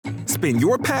Spin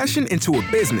your passion into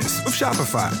a business with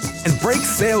Shopify and break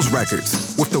sales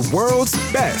records with the world's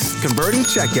best converting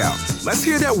checkout. Let's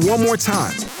hear that one more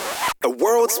time. The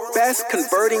world's best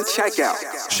converting checkout.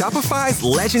 Shopify's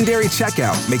legendary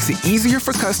checkout makes it easier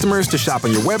for customers to shop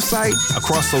on your website,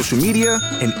 across social media,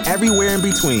 and everywhere in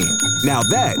between. Now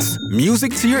that's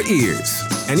music to your ears.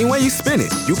 Any way you spin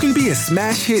it, you can be a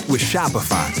smash hit with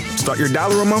Shopify. Start your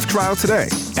 $1 a month trial today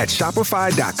at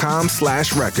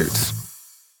shopify.com/records.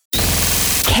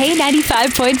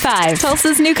 K95.5,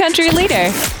 Tulsa's new country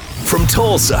leader. From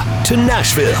Tulsa to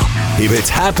Nashville, if it's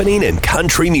happening in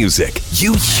country music,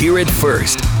 you hear it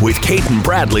first with Cait and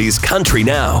Bradley's Country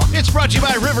Now. It's brought to you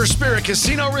by River Spirit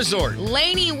Casino Resort.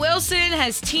 Lainey Wilson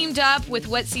has teamed up with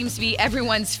what seems to be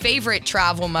everyone's favorite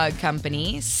travel mug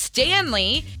company,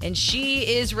 Stanley, and she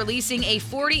is releasing a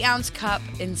 40-ounce cup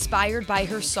inspired by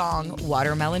her song,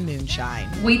 Watermelon Moonshine.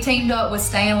 We teamed up with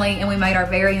Stanley and we made our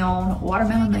very own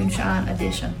Watermelon Moonshine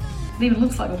edition. It even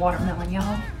looks like a watermelon,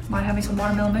 y'all. Might have me some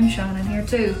watermelon moonshine in here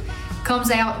too. Comes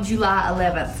out July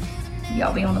 11th.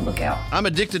 Y'all be on the lookout. I'm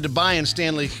addicted to buying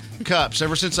Stanley cups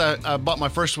ever since I bought my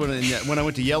first one when I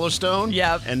went to Yellowstone.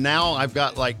 Yep. And now I've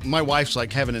got my wife's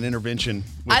having an intervention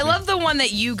with me. Love the one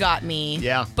that you got me.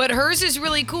 Yeah. But hers is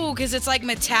really cool because it's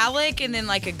metallic and then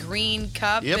a green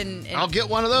cup. Yep. And I'll get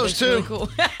one of those too. Really cool.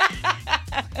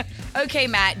 Okay,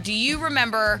 Matt, do you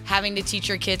remember having to teach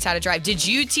your kids how to drive? Did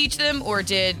you teach them or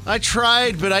did... I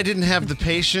tried, but I didn't have the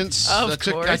patience. Of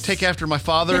course. I take after my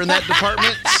father in that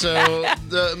department. So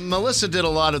Melissa did a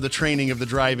lot of the training of the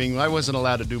driving. I wasn't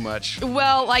allowed to do much.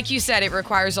 Well, like you said, it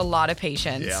requires a lot of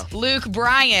patience. Yeah. Luke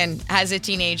Bryan has a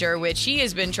teenager, which he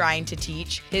has been trying to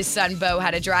teach his son Bo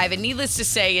how to drive. And needless to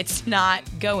say, it's not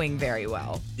going very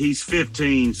well. He's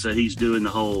 15, so he's doing the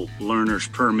whole learner's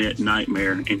permit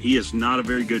nightmare, and he is not a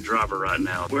very good driver right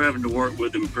now. We're having to work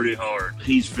with him pretty hard.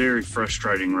 He's very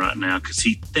frustrating right now because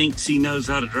he thinks he knows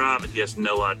how to drive and he has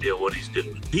no idea what he's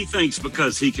doing. He thinks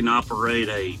because he can operate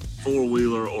a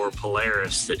four-wheeler or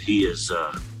Polaris that he is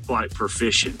quite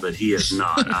proficient, but he is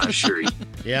not, I assure you.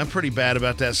 Yeah, I'm pretty bad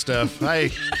about that stuff.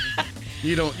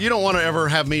 You don't want to ever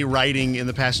have me riding in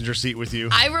the passenger seat with you.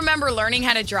 I remember learning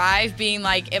how to drive being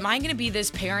am I going to be this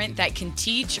parent that can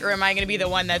teach or am I going to be the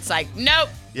one that's nope,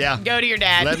 yeah, go to your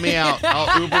dad. Let me out.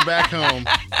 I'll Uber back home.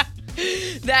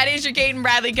 That is your Cait and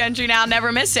Bradley Country Now.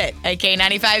 Never miss it at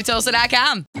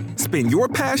K95Tulsa.com. Spin your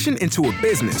passion into a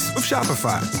business with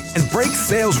Shopify and break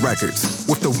sales records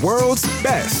with the world's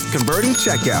best converting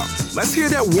checkout. Let's hear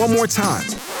that one more time.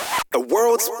 The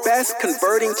world's best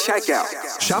converting checkout.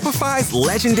 Shopify's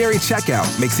legendary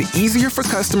checkout makes it easier for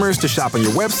customers to shop on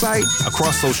your website,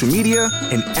 across social media,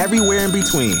 and everywhere in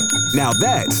between. Now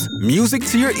that's music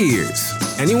to your ears.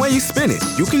 Any way you spin it,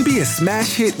 you can be a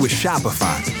smash hit with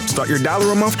Shopify. Start your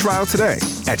 $1 a month trial today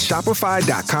at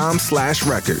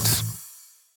shopify.com/records.